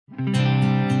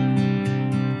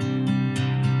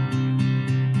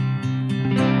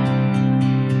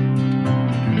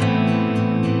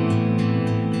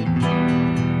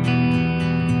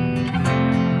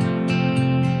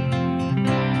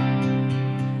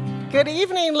Good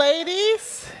evening,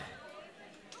 ladies.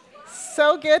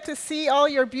 So good to see all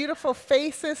your beautiful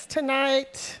faces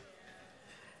tonight.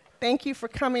 Thank you for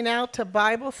coming out to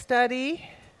Bible study.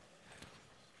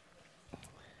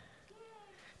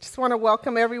 Just want to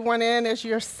welcome everyone in as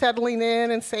you're settling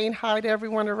in and saying hi to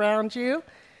everyone around you.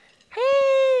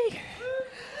 Hey!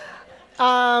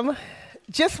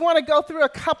 Just want to go through a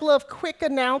couple of quick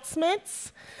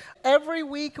announcements. Every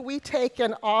week we take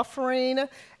an offering,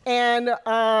 and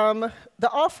the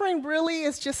offering really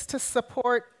is just to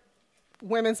support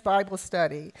women's Bible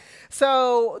study.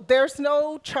 So there's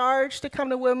no charge to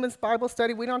come to women's Bible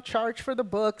study. We don't charge for the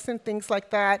books and things like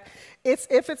that.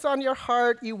 If it's on your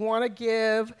heart, you want to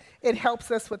give. It helps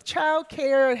us with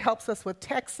childcare. It helps us with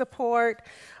tech support.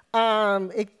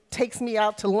 It takes me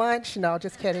out to lunch. No,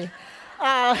 just kidding.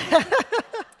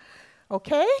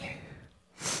 Okay.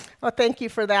 Well, thank you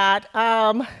for that.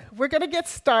 We're going to get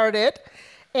started.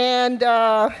 And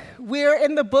we're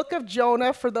in the book of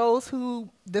Jonah for those who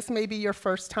this may be your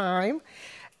first time.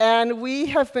 And we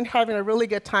have been having a really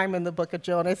good time in the book of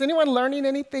Jonah. Is anyone learning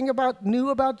anything new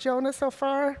about Jonah so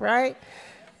far, right?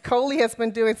 Coley has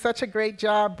been doing such a great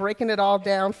job breaking it all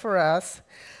down for us.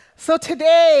 So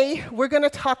today, we're going to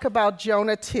talk about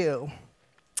Jonah 2.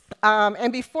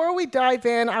 And before we dive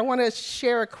in, I want to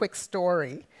share a quick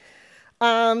story.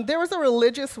 There was a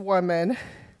religious woman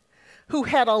who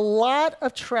had a lot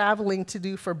of traveling to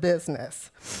do for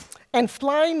business. And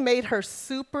flying made her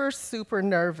super, super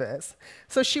nervous.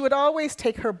 So she would always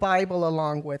take her Bible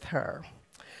along with her.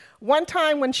 One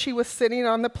time when she was sitting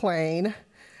on the plane,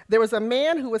 there was a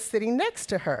man who was sitting next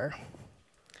to her.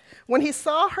 When he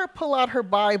saw her pull out her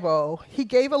Bible, he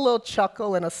gave a little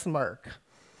chuckle and a smirk.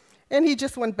 And he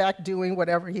just went back doing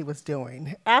whatever he was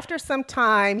doing. After some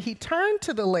time, he turned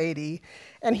to the lady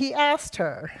and he asked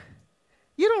her,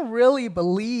 "You don't really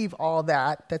believe all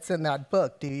that's in that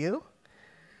book, do you?"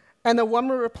 And the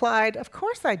woman replied, "Of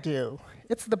course I do.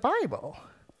 It's the Bible."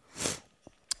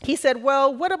 He said,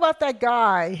 "Well, what about that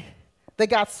guy that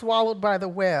got swallowed by the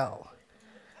whale?"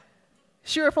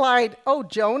 She replied, "Oh,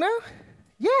 Jonah?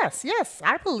 Yes,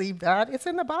 I believe that. It's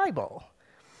in the Bible."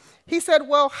 He said,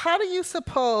 "Well, how do you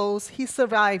suppose he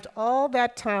survived all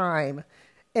that time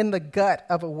in the gut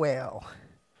of a whale?"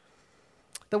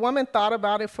 The woman thought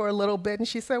about it for a little bit, and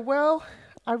she said, "Well,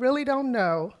 I really don't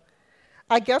know.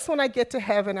 I guess when I get to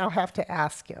heaven, I'll have to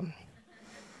ask him."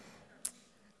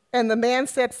 And the man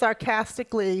said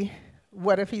sarcastically,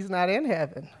 "What if he's not in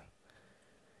heaven?"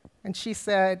 And she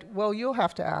said, "Well, you'll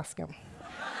have to ask him."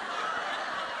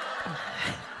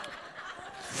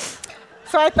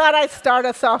 So I thought I'd start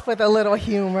us off with a little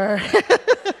humor.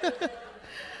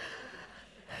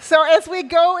 So as we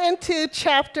go into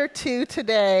chapter 2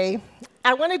 today,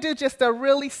 I want to do just a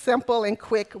really simple and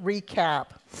quick recap.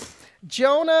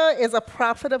 Jonah is a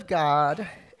prophet of God,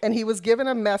 and he was given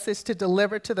a message to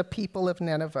deliver to the people of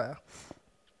Nineveh.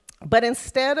 But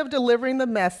instead of delivering the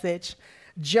message,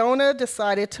 Jonah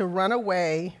decided to run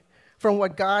away from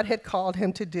what God had called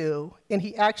him to do, and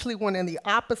he actually went in the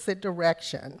opposite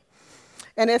direction.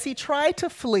 And as he tried to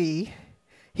flee,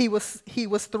 he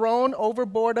was thrown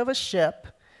overboard of a ship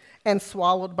and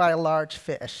swallowed by a large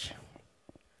fish.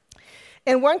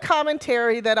 In one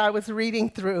commentary that I was reading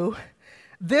through,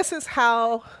 this is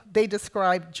how they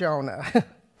described Jonah.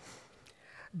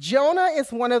 Jonah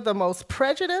is one of the most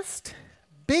prejudiced,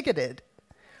 bigoted,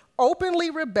 openly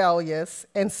rebellious,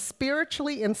 and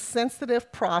spiritually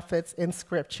insensitive prophets in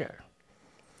Scripture.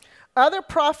 Other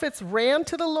prophets ran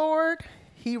to the Lord.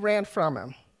 He ran from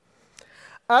him.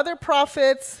 Other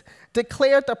prophets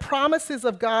declared the promises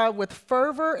of God with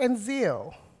fervor and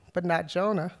zeal, but not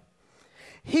Jonah.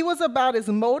 He was about as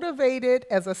motivated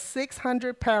as a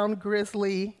 600-pound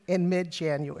grizzly in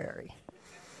mid-January.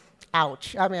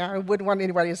 Ouch. I mean, I wouldn't want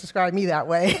anybody to describe me that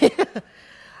way.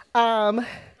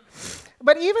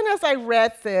 But even as I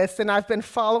read this, and I've been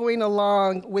following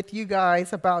along with you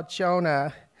guys about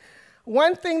Jonah,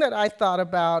 one thing that I thought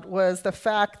about was the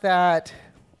fact that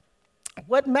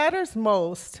what matters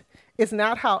most is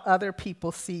not how other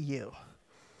people see you,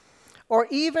 or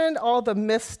even all the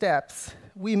missteps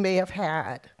we may have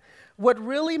had. What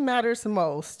really matters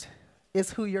most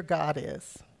is who your God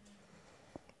is.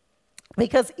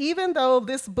 Because even though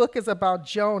this book is about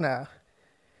Jonah,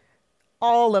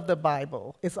 all of the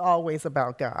Bible is always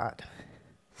about God.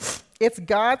 It's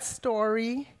God's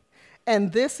story,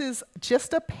 and this is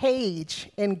just a page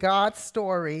in God's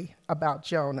story about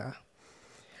Jonah.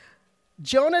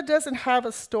 Jonah doesn't have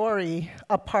a story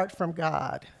apart from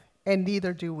God, and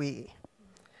neither do we.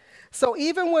 So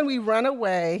even when we run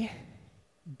away,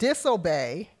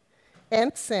 disobey,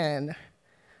 and sin,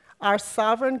 our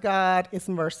sovereign God is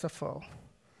merciful.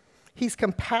 He's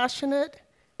compassionate,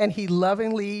 and he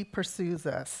lovingly pursues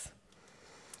us.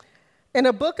 In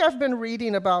a book I've been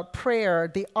reading about prayer,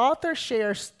 the author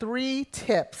shares 3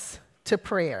 tips to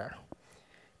prayer.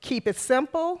 Keep it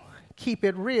simple, keep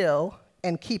it real,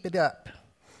 and keep it up.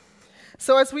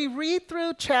 So as we read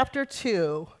through chapter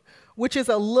 2, which is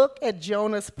a look at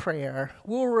Jonah's prayer,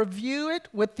 we'll review it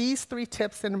with these 3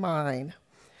 tips in mind.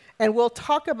 And we'll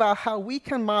talk about how we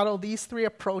can model these 3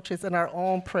 approaches in our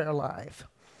own prayer life.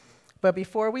 But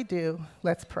before we do,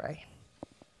 let's pray.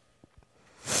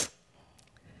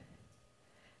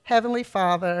 Heavenly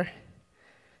Father,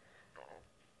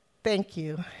 thank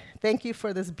you. Thank you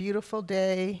for this beautiful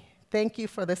day. Thank you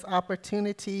for this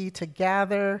opportunity to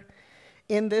gather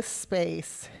in this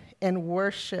space and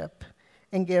worship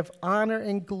and give honor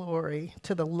and glory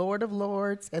to the Lord of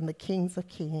Lords and the Kings of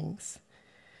Kings.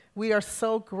 We are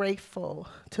so grateful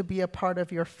to be a part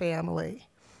of your family.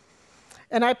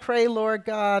 And I pray, Lord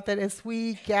God, that as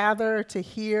we gather to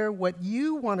hear what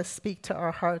you want to speak to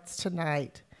our hearts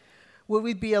tonight, will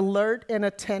we be alert and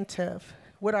attentive?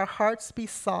 Would our hearts be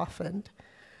softened?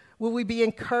 Will we be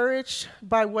encouraged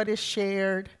by what is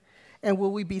shared? And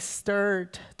will we be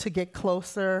stirred to get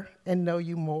closer and know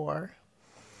you more?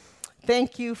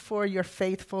 Thank you for your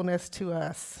faithfulness to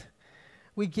us.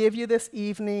 We give you this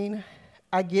evening.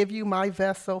 I give you my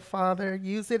vessel, Father.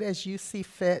 Use it as you see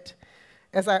fit.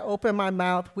 As I open my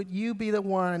mouth, would you be the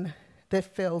one that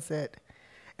fills it?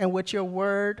 And would your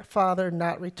word, Father,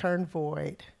 not return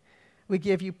void? We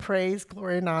give you praise,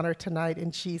 glory, and honor tonight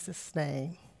in Jesus'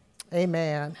 name.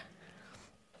 Amen.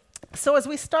 So as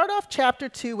we start off chapter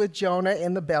 2 with Jonah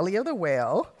in the belly of the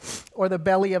whale, or the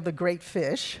belly of the great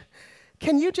fish,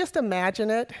 can you just imagine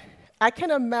it? I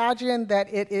can imagine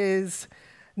that it is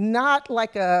not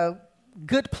like a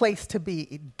good place to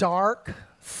be. Dark,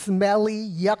 smelly,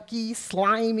 yucky,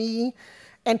 slimy,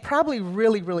 and probably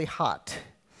really, really hot.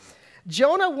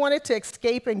 Jonah wanted to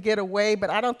escape and get away, but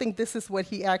I don't think this is what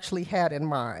he actually had in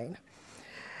mind.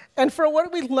 And for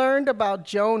what we learned about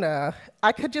Jonah,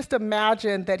 I could just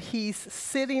imagine that he's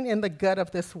sitting in the gut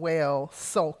of this whale,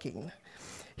 sulking.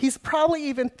 He's probably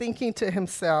even thinking to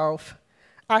himself,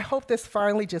 I hope this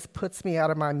finally just puts me out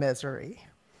of my misery.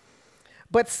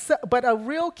 But a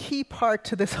real key part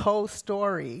to this whole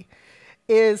story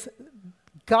is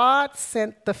God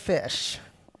sent the fish.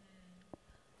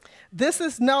 This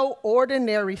is no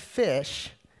ordinary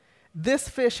fish. This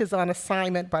fish is on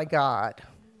assignment by God.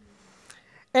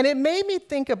 And it made me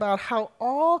think about how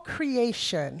all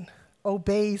creation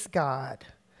obeys God.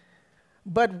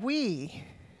 But we,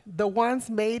 the ones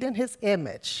made in his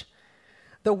image,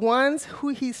 the ones who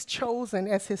he's chosen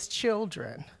as his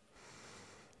children,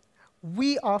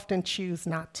 we often choose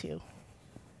not to.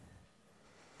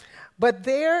 But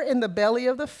there in the belly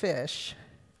of the fish,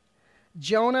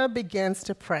 Jonah begins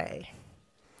to pray.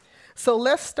 So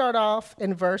let's start off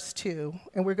in verse 2,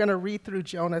 and we're going to read through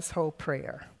Jonah's whole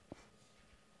prayer.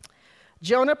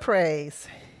 Jonah prays,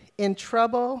 in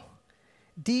trouble,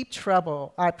 deep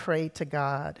trouble, I prayed to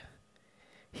God.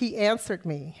 He answered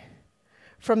me.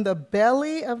 From the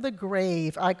belly of the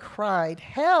grave, I cried,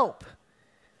 help!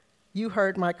 You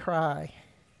heard my cry.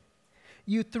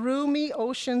 You threw me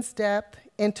ocean's depth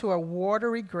into a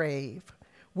watery grave,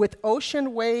 with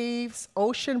ocean waves,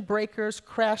 ocean breakers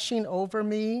crashing over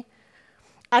me.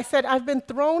 I said, I've been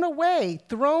thrown away,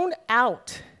 thrown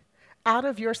out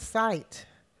of your sight.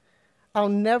 I'll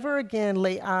never again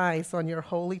lay eyes on your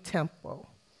holy temple.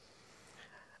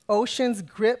 Oceans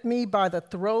gripped me by the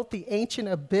throat. The ancient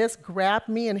abyss grabbed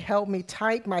me and held me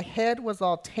tight. My head was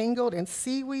all tangled in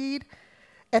seaweed.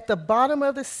 At the bottom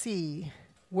of the sea,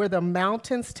 where the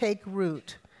mountains take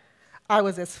root, I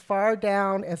was as far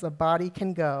down as a body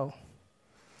can go,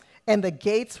 and the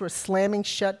gates were slamming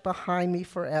shut behind me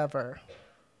forever.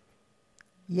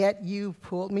 Yet you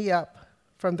pulled me up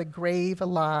from the grave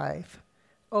alive.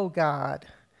 Oh God,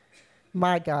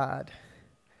 my God.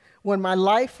 When my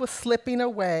life was slipping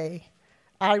away,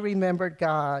 I remembered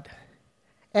God,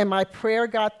 and my prayer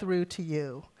got through to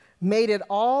you, made it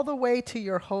all the way to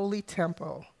your holy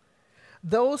temple.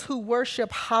 Those who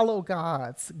worship hollow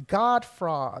gods, God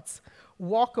frauds,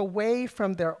 walk away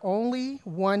from their only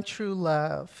one true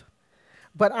love.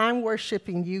 But I'm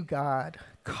worshiping you, God,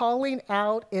 calling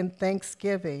out in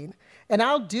thanksgiving, and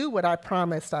I'll do what I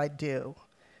promised I'd do.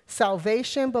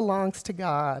 Salvation belongs to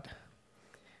God.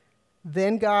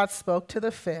 Then God spoke to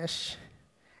the fish,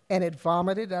 and it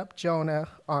vomited up Jonah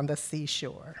on the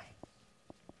seashore.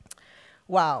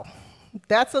 Wow.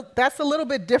 That's a little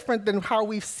bit different than how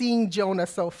we've seen Jonah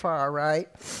so far, right?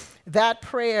 That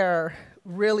prayer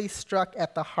really struck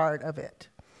at the heart of it.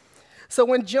 So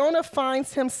when Jonah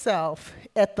finds himself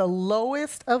at the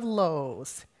lowest of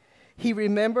lows, he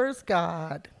remembers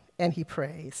God and he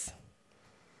prays.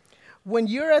 When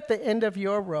you're at the end of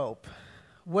your rope,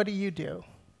 what do?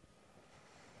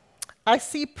 I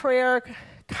see prayer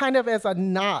kind of as a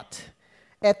knot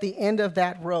at the end of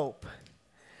that rope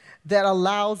that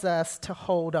allows us to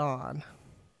hold on.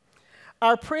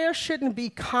 Our prayers shouldn't be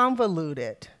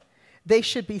convoluted. They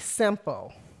should be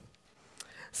simple.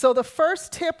 So the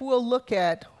first tip we'll look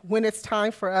at when it's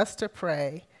time for us to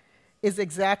pray is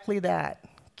exactly that.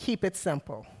 Keep it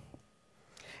simple.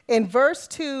 In verse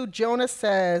 2, Jonah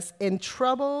says, "In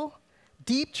trouble,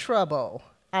 deep trouble,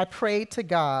 I prayed to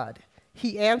God.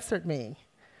 He answered me.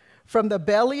 From the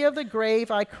belly of the grave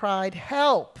I cried,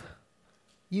 'Help!'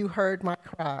 You heard my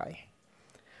cry."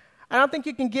 I don't think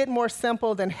you can get more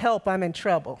simple than "Help, I'm in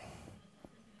trouble."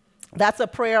 That's a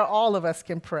prayer all of us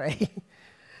can pray.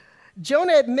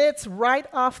 Jonah admits right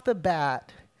off the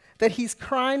bat that he's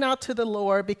crying out to the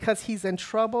Lord because he's in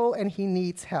trouble and he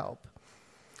needs help.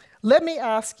 Let me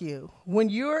ask you, when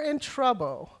you're in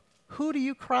trouble, who do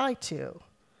you cry to?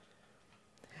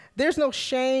 There's no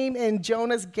shame in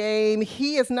Jonah's game.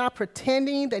 He is not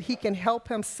pretending that he can help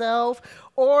himself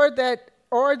or that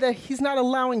he's not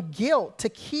allowing guilt to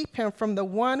keep him from the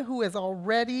one who has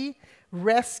already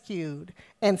rescued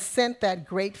and sent that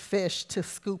great fish to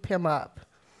scoop him up.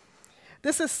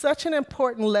 This is such an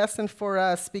important lesson for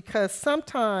us because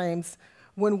sometimes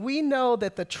when we know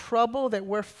that the trouble that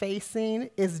we're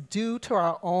facing is due to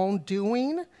our own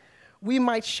doing, we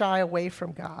might shy away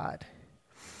from God.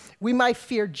 We might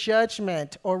fear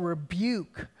judgment or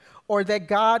rebuke or that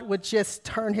God would just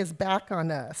turn his back on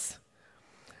us.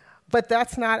 But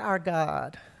that's not our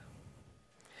God.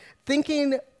 I'm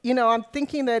thinking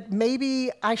that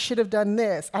maybe I should have done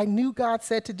this. I knew God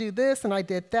said to do this and I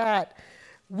did that.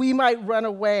 We might run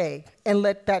away and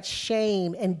let that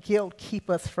shame and guilt keep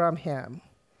us from him.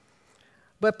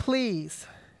 But please,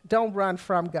 don't run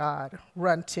from God.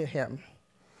 Run to him.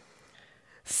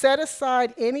 Set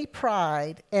aside any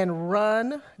pride and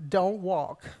run, don't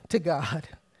walk, to God.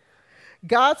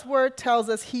 God's word tells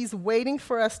us he's waiting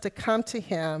for us to come to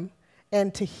him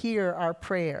and to hear our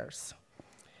prayers.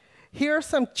 Here are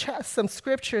some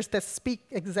scriptures that speak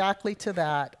exactly to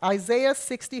that. Isaiah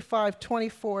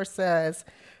 65:24 says,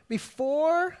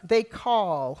 "Before they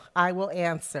call, I will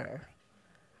answer.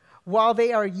 While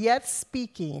they are yet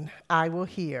speaking, I will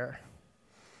hear."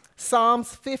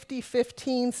 Psalms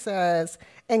 50:15 says,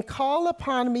 "And call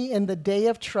upon me in the day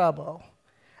of trouble.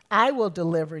 I will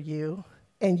deliver you,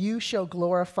 and you shall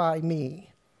glorify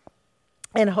me."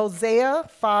 And Hosea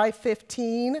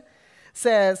 5:15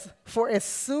 says, "For as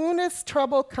soon as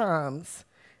trouble comes,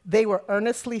 they will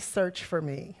earnestly search for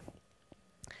me."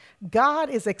 God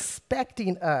is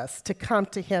expecting us to come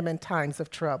to him in times of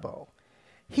trouble.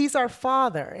 He's our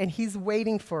Father, and he's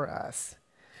waiting for us.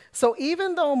 So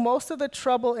even though most of the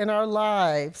trouble in our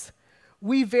lives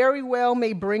we very well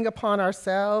may bring upon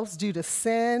ourselves due to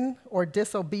sin or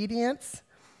disobedience,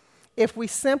 if we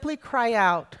simply cry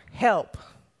out, "Help,"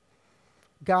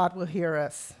 God will hear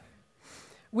us.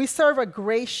 We serve a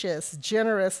gracious,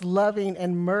 generous, loving,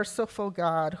 and merciful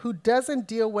God who doesn't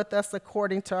deal with us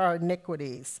according to our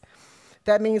iniquities.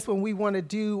 That means when we want to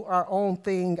do our own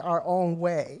thing our own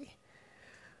way.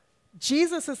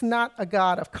 Jesus is not a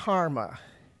God of karma.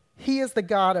 He is the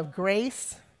God of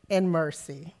grace and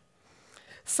mercy.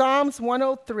 Psalms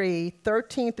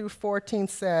 103:13-14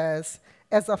 says,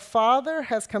 "As a father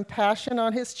has compassion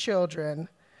on his children,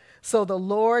 so the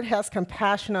Lord has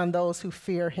compassion on those who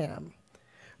fear him.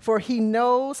 For he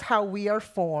knows how we are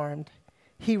formed.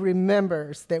 He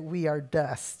remembers that we are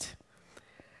dust."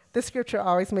 This scripture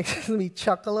always makes me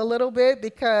chuckle a little bit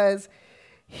because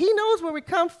he knows where we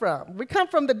come from. We come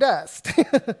from the dust.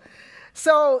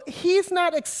 So he's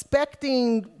not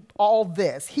expecting all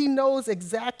this. He knows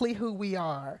exactly who we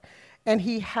are, and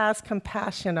he has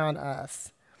compassion on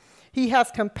us. He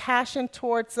has compassion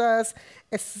towards us.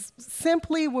 It's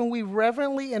simply when we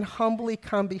reverently and humbly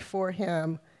come before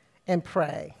him and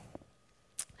pray.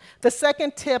 The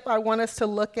second tip I want us to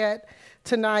look at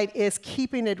tonight is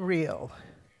keeping it real.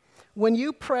 When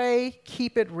you pray,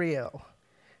 keep it real.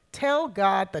 Tell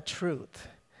God the truth.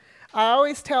 I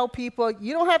always tell people,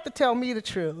 you don't have to tell me the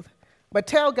truth, but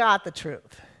tell God the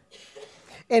truth.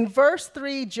 In verse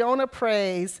 3, Jonah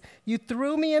prays, "You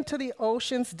threw me into the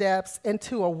ocean's depths,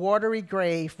 into a watery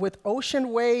grave, with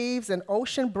ocean waves and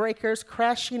ocean breakers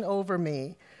crashing over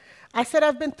me. I said,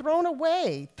 I've been thrown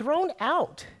away, thrown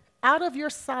out of your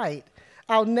sight.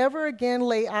 I'll never again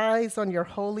lay eyes on your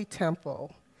holy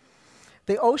temple.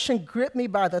 The ocean gripped me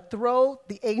by the throat.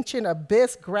 The ancient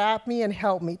abyss grabbed me and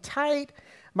held me tight.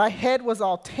 My head was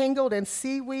all tangled in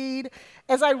seaweed.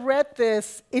 As I read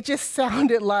this, it just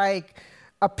sounded like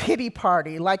a pity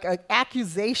party, like an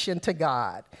accusation to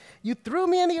God. You threw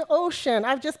me in the ocean.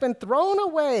 I've just been thrown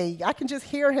away. I can just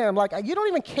hear him like, you don't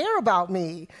even care about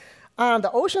me.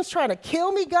 The ocean's trying to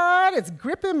kill me, God. It's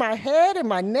gripping my head and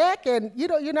my neck, and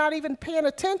you're not even paying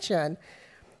attention.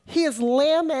 He's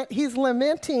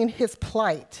lamenting his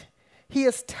plight. He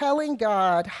is telling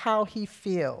God how he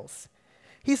feels.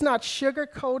 He's not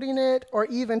sugarcoating it or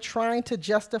even trying to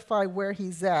justify where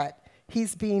he's at.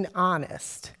 He's being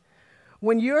honest.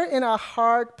 When you're in a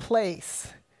hard place,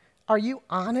 are you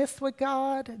honest with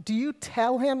God? Do you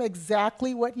tell him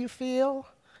exactly what you feel?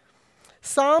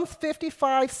 Psalms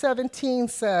 55:17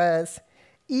 says,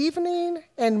 "Evening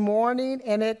and morning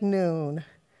and at noon,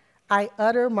 I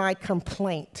utter my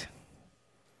complaint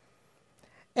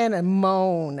and a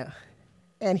moan,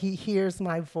 and he hears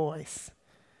my voice."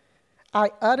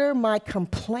 I utter my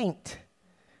complaint.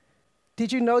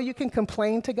 Did you know you can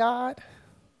complain to God?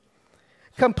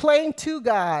 Complain to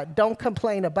God, don't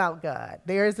complain about God.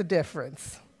 There is a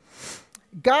difference.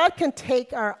 God can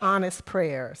take our honest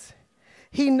prayers.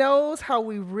 He knows how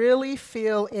we really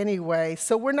feel anyway,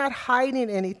 so we're not hiding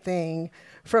anything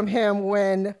from him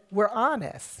when we're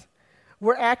honest.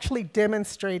 We're actually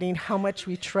demonstrating how much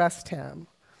we trust him.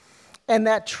 And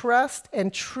that trust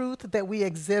and truth that we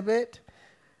exhibit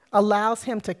allows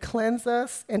him to cleanse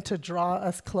us and to draw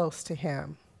us close to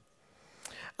him.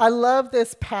 I love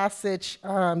this passage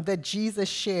that Jesus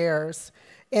shares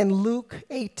in Luke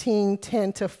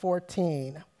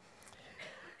 18:10-14.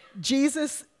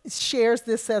 Jesus shares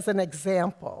this as an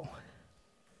example.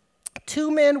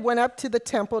 2 men went up to the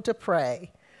temple to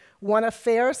pray, one a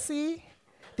Pharisee,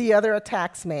 the other a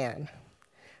tax man.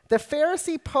 The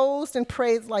Pharisee posed and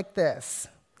prayed like this: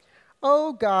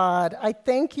 "Oh God, I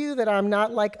thank you that I'm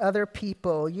not like other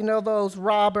people, those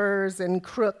robbers and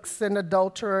crooks and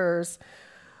adulterers,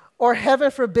 or heaven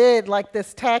forbid, like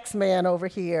this tax man over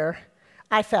here.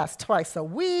 I fast twice a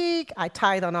week, I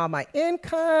tithe on all my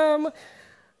income."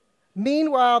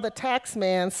 Meanwhile, the tax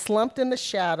man slumped in the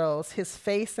shadows, his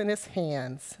face in his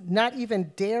hands, not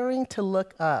even daring to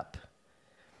look up,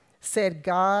 said,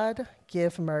 "God,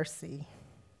 give mercy.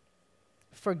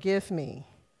 Forgive me,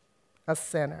 a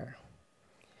sinner."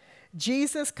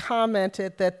 Jesus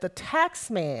commented that the tax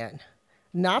man,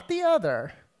 not the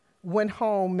other, went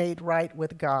home made right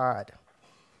with God.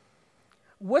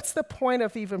 What's the point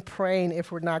of even praying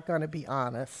if we're not going to be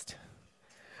honest?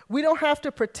 We don't have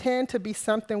to pretend to be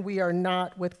something we are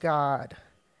not with God.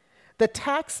 The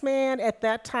tax man at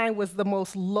that time was the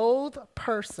most loathed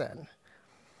person,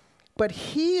 but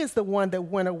he is the one that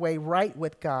went away right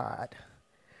with God,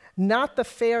 not the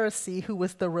Pharisee who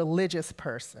was the religious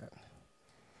person.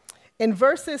 In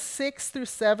verses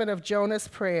 6-7 of Jonah's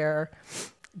prayer,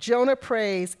 Jonah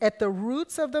prays, "At the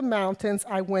roots of the mountains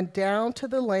I went down to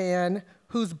the land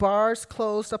whose bars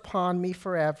closed upon me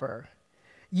forever.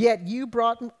 Yet you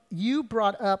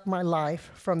brought up my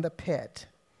life from the pit.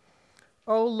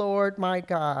 O Lord my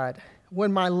God,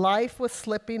 when my life was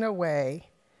slipping away,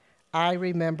 I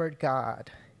remembered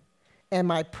God, and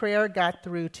my prayer got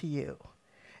through to you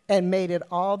and made it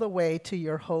all the way to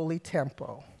your holy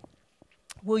temple."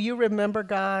 Will you remember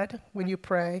God when you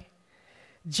pray?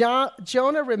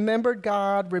 Jonah remembered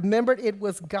God, remembered it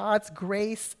was God's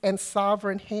grace and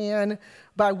sovereign hand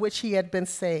by which he had been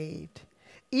saved.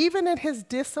 Even in his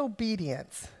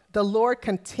disobedience, the Lord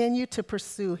continued to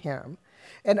pursue him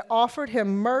and offered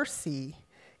him mercy,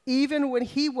 even when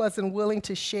he wasn't willing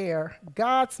to share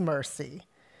God's mercy.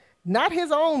 Not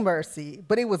his own mercy,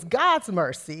 but it was God's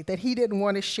mercy that he didn't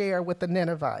want to share with the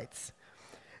Ninevites.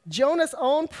 Jonah's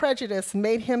own prejudice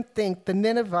made him think the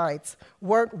Ninevites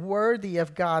weren't worthy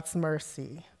of God's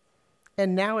mercy.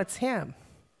 And now it's him.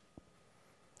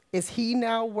 Is he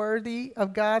now worthy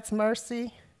of God's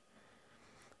mercy?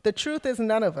 The truth is,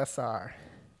 none of us are,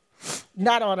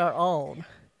 not on our own,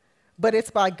 but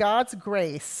it's by God's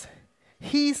grace.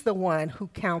 He's the one who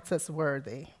counts us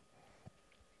worthy.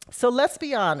 So let's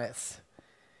be honest.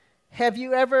 Have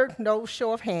you ever, no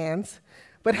show of hands,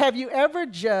 but have you ever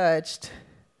judged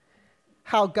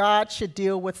how God should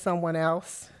deal with someone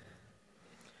else?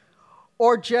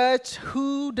 Or judged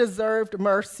who deserved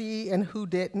mercy and who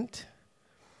didn't?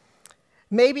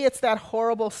 Maybe it's that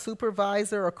horrible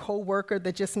supervisor or coworker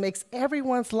that just makes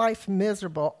everyone's life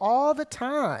miserable all the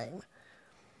time.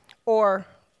 Or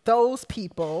those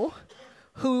people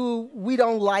who we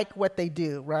don't like what they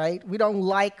do, right? We don't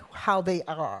like how they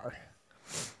are.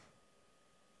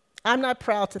 I'm not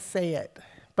proud to say it,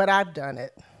 but I've done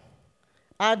it.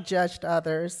 I've judged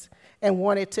others, and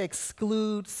wanted to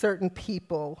exclude certain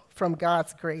people from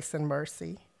God's grace and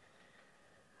mercy.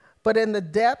 But in the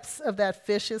depths of that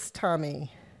fish's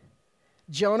tummy,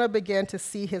 Jonah began to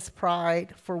see his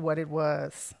pride for what it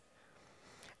was.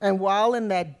 And while in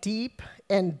that deep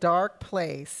and dark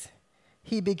place,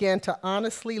 he began to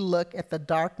honestly look at the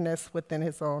darkness within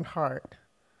his own heart.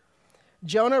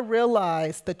 Jonah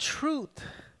realized the truth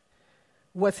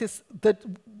was his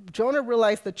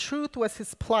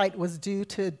plight was due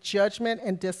to judgment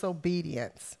and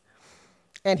disobedience,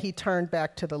 and he turned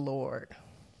back to the Lord.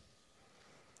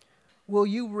 Will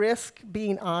you risk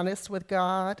being honest with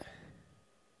God?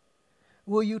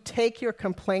 Will you take your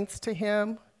complaints to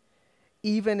him,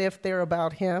 even if they're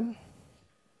about him?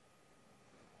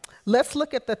 Let's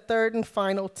look at the third and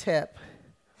final tip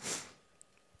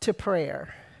to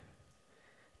prayer.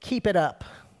 Keep it up.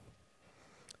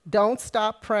 Don't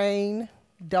stop praying.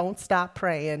 Don't stop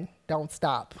praying. Don't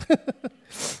stop.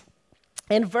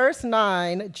 In verse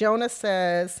 9, Jonah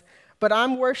says, "But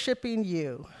I'm worshiping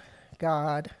you,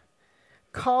 God,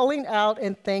 calling out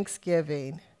in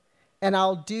thanksgiving, and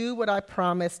I'll do what I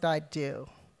promised I'd do.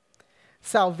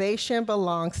 Salvation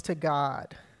belongs to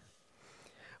God."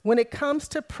 When it comes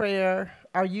to prayer,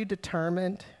 are you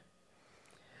determined?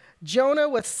 Jonah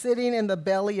was sitting in the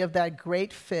belly of that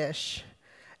great fish,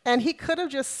 and he could have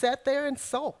just sat there and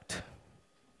sulked.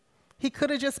 He could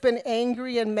have just been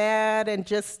angry and mad and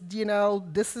just,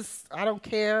 I don't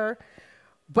care.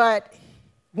 But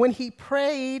when he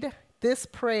prayed this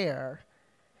prayer,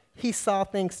 he saw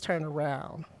things turn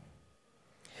around.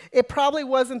 It probably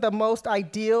wasn't the most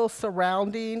ideal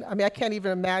surrounding. I can't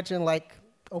even imagine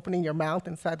opening your mouth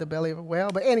inside the belly of a whale.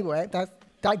 But anyway, that's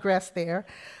digress there.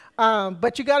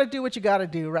 But you got to do what you got to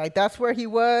do, right? That's where he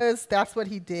was. That's what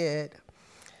he did.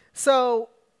 So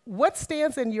what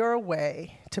stands in your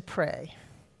way to pray?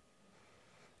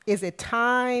 Is it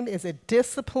time? Is it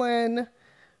discipline?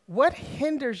 What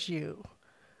hinders you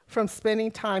from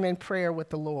spending time in prayer with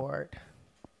the Lord?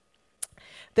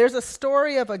 There's a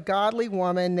story of a godly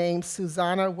woman named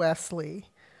Susanna Wesley,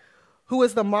 who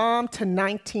was the mom to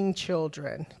 19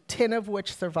 children, 10 of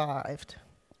which survived.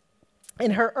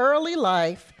 In her early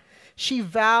life, she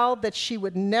vowed that she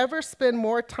would never spend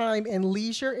more time in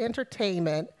leisure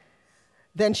entertainment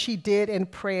than she did in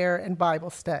prayer and Bible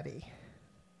study.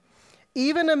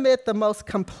 Even amid the most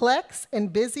complex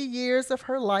and busy years of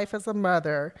her life as a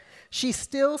mother, she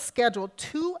still scheduled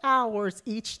 2 hours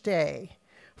each day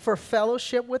for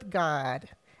fellowship with God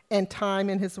and time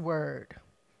in His Word.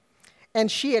 And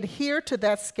she adhered to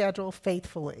that schedule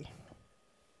faithfully.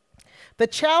 The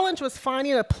challenge was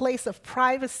finding a place of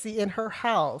privacy in her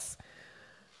house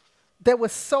that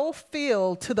was so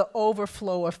filled to the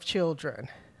overflow of children.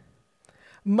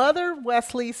 Mother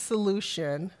Wesley's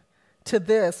solution to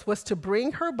this was to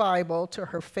bring her Bible to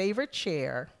her favorite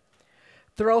chair,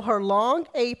 throw her long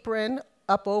apron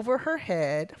up over her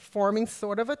head, forming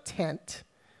sort of a tent,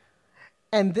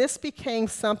 and this became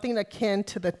something akin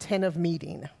to the tent of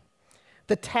meeting,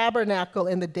 the tabernacle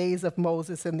in the days of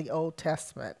Moses in the Old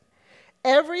Testament.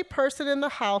 Every person in the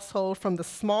household, from the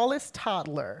smallest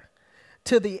toddler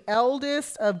to the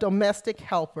eldest of domestic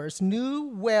helpers,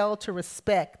 knew well to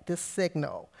respect this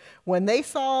signal. When they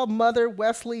saw Mother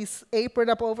Wesley's apron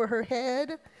up over her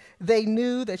head, they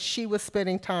knew that she was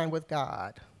spending time with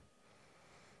God.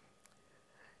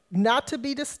 Not to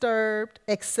be disturbed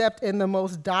except in the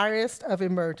most direst of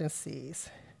emergencies.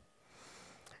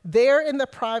 There in the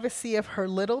privacy of her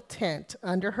little tent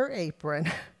under her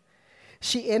apron,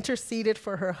 she interceded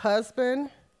for her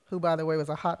husband, who, by the way, was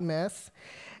a hot mess,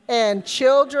 and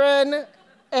children,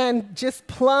 and just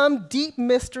plumbed deep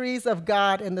mysteries of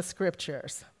God in the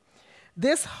scriptures.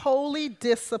 This holy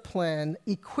discipline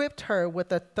equipped her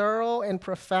with a thorough and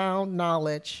profound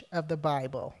knowledge of the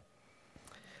Bible.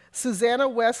 Susanna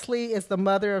Wesley is the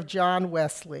mother of John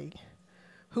Wesley,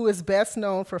 who is best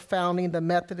known for founding the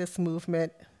Methodist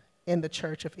movement in the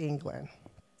Church of England.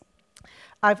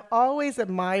 I've always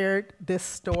admired this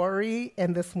story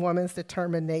and this woman's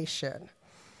determination.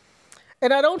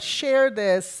 And I don't share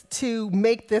this to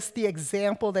make this the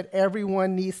example that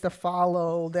everyone needs to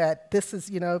follow, that this is,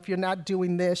 if you're not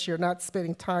doing this, you're not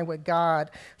spending time with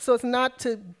God. So it's not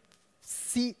to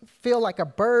feel like a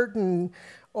burden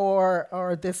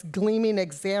or this gleaming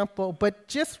example, but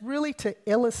just really to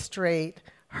illustrate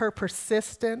her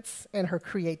persistence and her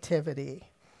creativity.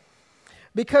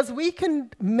 Because we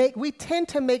tend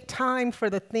to make time for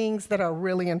the things that are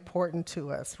really important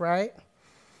to us, right?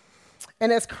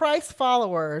 And as Christ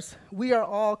followers, we are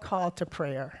all called to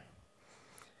prayer,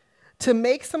 to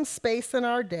make some space in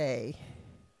our day,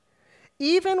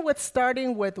 even with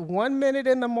starting with 1 minute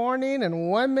in the morning and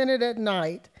 1 minute at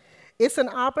night, It's an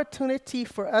opportunity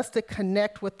for us to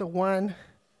connect with the one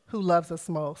who loves us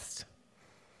most.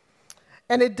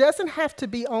 And it doesn't have to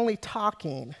be only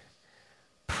talking.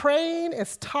 Praying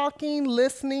is talking,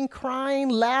 listening, crying,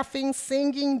 laughing,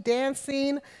 singing,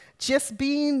 dancing, just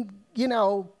being,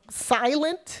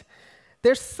 silent.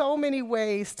 There's so many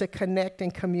ways to connect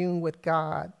and commune with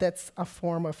God that's a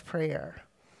form of prayer.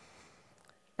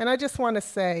 And I just want to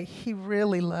say, he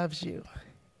really loves you.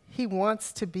 He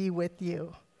wants to be with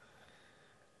you.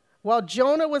 While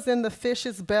Jonah was in the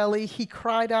fish's belly, he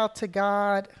cried out to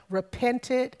God,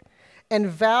 repented, and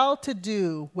vowed to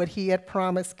do what he had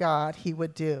promised God he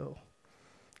would do.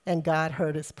 And God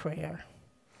heard his prayer.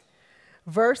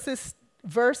 Verse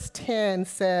 10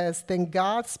 says, "Then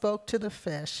God spoke to the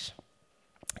fish,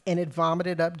 and it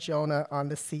vomited up Jonah on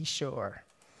the seashore."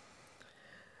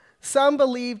 Some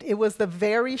believed it was the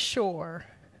very shore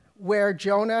where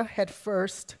Jonah had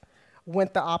first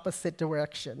went the opposite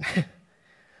direction.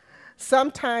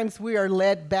 Sometimes we are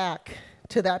led back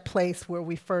to that place where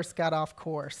we first got off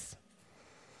course.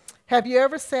 Have you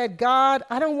ever said, "God,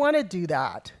 I don't want to do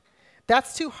that.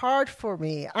 That's too hard for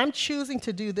me. I'm choosing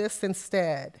to do this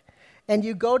instead." And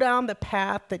you go down the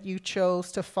path that you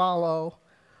chose to follow,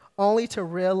 only to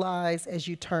realize as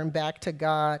you turn back to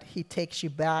God, he takes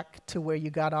you back to where you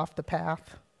got off the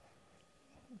path.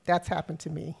 That's happened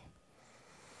to me.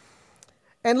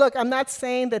 And look, I'm not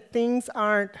saying that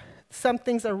some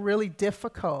things are really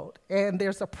difficult, and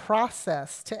there's a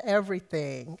process to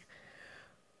everything.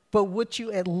 But would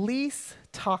you at least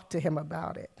talk to him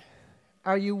about it?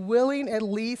 Are you willing at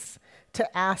least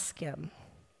to ask him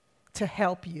to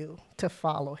help you to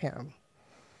follow him?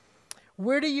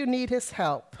 Where do you need his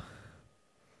help?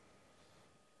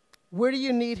 Where do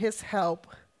you need his help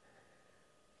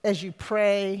as you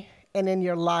pray and in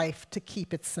your life to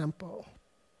keep it simple?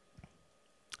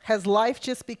 Has life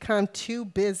just become too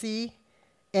busy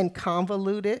and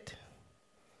convoluted?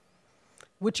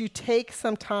 Would you take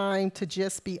some time to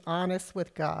just be honest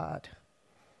with God?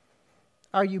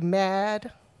 Are you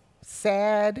mad,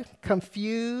 sad,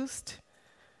 confused?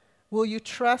 Will you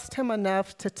trust him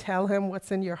enough to tell him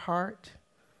what's in your heart?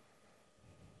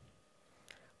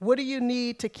 What do you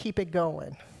need to keep it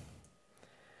going?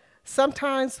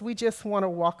 Sometimes we just want to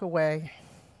walk away.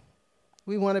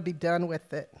 We want to be done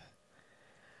with it.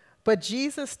 But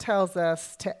Jesus tells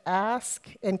us to ask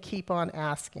and keep on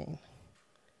asking,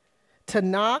 to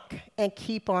knock and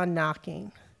keep on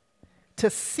knocking, to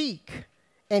seek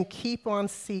and keep on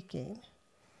seeking.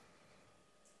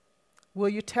 Will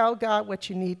you tell God what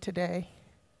you need today?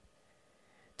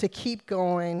 To keep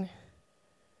going,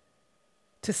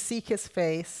 to seek his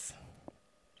face.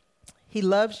 He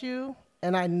loves you,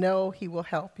 and I know he will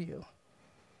help you.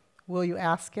 Will you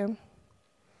ask him?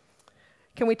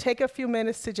 Can we take a few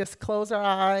minutes to just close our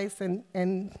eyes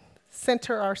and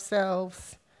center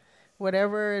ourselves,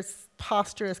 whatever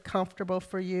posture is comfortable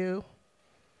for you?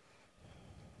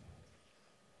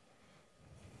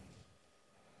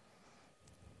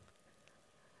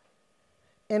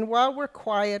 And while we're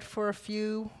quiet for a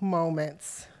few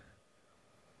moments,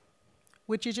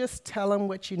 would you just tell him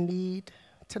what you need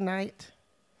tonight?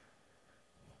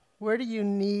 Where do you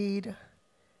need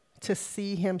to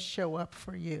see him show up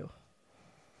for you?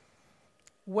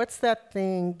 What's that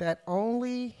thing that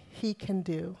only he can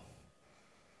do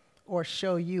or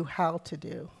show you how to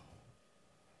do?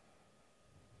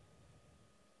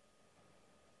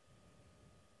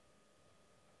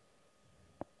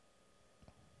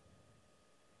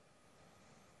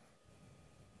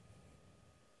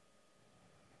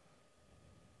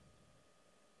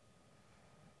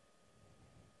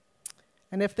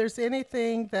 And if there's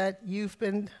anything that you've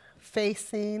been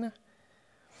facing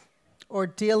or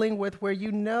dealing with where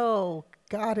you know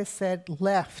God has said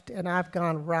left and I've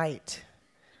gone right,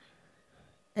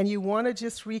 and you want to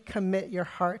just recommit your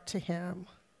heart to him,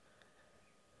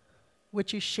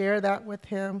 would you share that with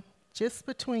him, just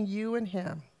between you and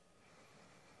him?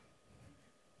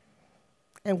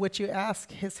 And would you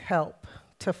ask his help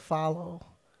to follow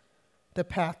the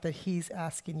path that he's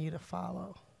asking you to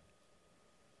follow?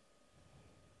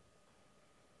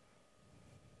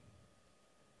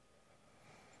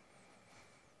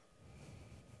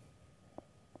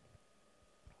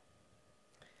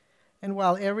 And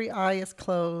while every eye is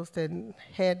closed and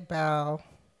head bowed,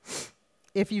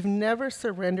 if you've never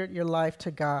surrendered your life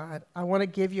to God, I want to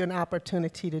give you an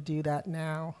opportunity to do that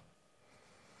now.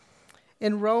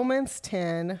 In Romans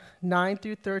 10, 9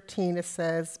 through 13, it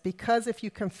says, "Because if you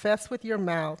confess with your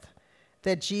mouth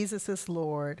that Jesus is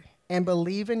Lord and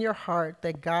believe in your heart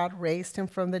that God raised him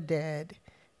from the dead,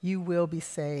 you will be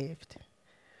saved.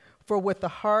 For with the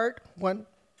heart one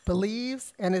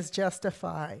believes and is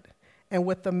justified, and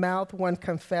with the mouth one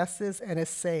confesses and is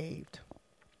saved.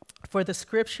 For the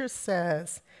scripture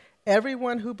says,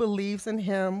 everyone who believes in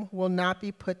him will not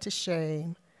be put to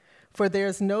shame, for there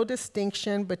is no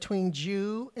distinction between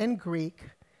Jew and Greek,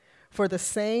 for the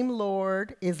same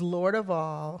Lord is Lord of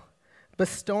all,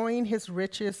 bestowing his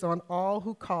riches on all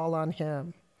who call on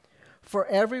him. For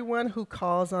everyone who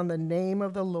calls on the name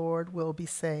of the Lord will be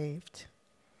saved.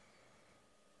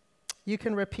 You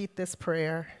can repeat this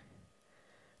prayer.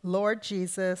 Lord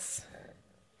Jesus,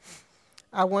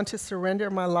 I want to surrender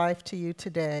my life to you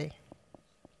today.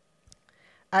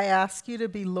 I ask you to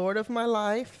be Lord of my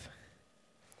life.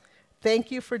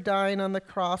 Thank you for dying on the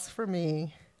cross for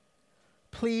me.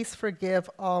 Please forgive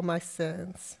all my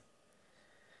sins.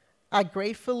 I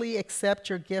gratefully accept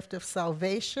your gift of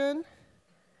salvation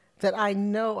that I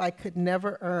know I could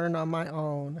never earn on my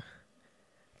own,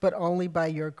 but only by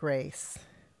your grace.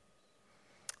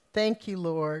 Thank you,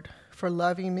 Lord, for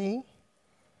loving me,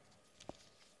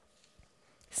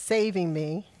 saving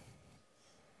me,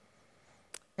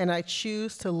 and I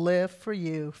choose to live for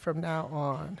you from now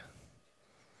on.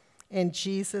 In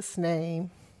Jesus'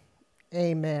 name,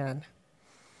 amen.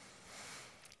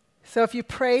 So if you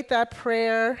prayed that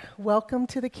prayer, welcome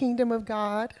to the kingdom of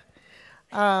God.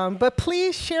 But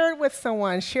please share it with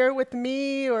someone. Share it with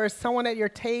me or someone at your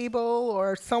table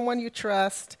or someone you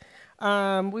trust.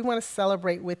 We want to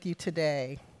celebrate with you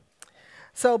today.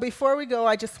 So before we go,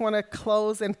 I just want to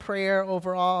close in prayer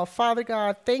overall. Father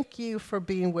God, thank you for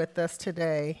being with us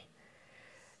today.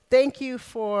 Thank you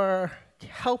for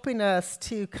helping us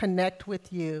to connect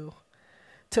with you,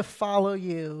 to follow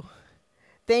you.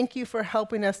 Thank you for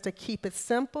helping us to keep it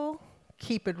simple,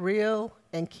 keep it real,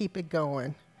 and keep it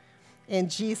going. In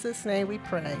Jesus' name we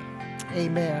pray.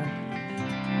 Amen.